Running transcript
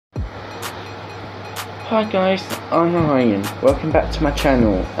Hi guys, I'm Ryan. Welcome back to my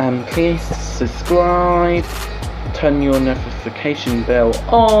channel. Please subscribe, turn your notification bell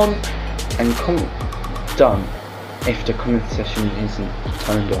on, and comment done if the comment section isn't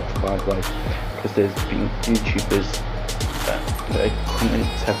turned off, by the way, because there's been YouTubers that their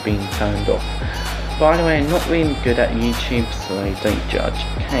comments have been turned off. By the way, I'm not really good at YouTube, so don't judge.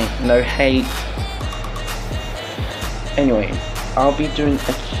 Okay, no hate. Anyways, I'll be doing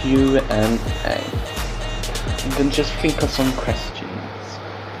a Q&A. I'm going to just think of some questions.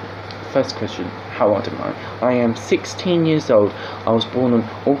 First question, how old am I? I am 16 years old. I was born on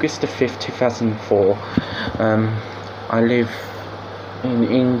August the 5th, 2004. I live in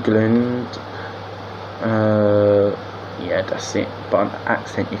England. Yeah, that's it. By the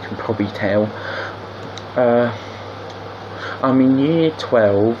accent you can probably tell. I'm in year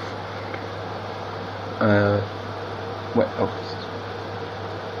 12. What else?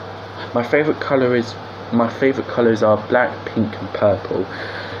 My favourite colours are black, pink and purple.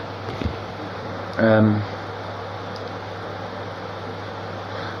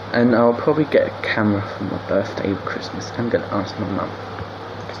 And I'll probably get a camera for my birthday or Christmas. I'm going to ask my mum,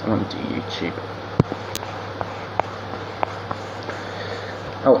 because I want to do YouTube.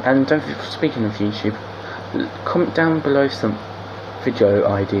 Oh, and speaking of YouTube, comment down below some video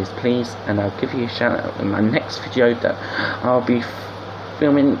ideas please, and I'll give you a shout out in my next video. That I'll be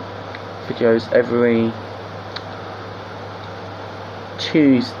filming videos every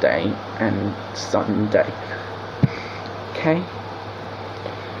Tuesday and Sunday. Okay.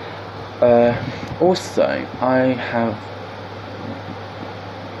 Also, I have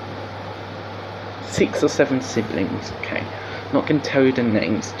 6 or 7 siblings. Okay, not gonna tell you the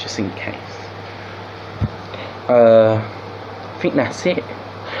names just in case. I think that's it.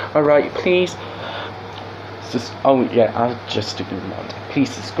 Alright, please. Oh yeah, I'll just do that. Please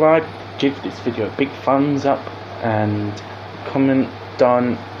subscribe, give this video a big thumbs up, and comment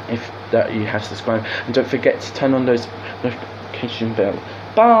down if that you have subscribed, and don't forget to turn on those notification bell.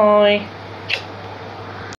 Bye.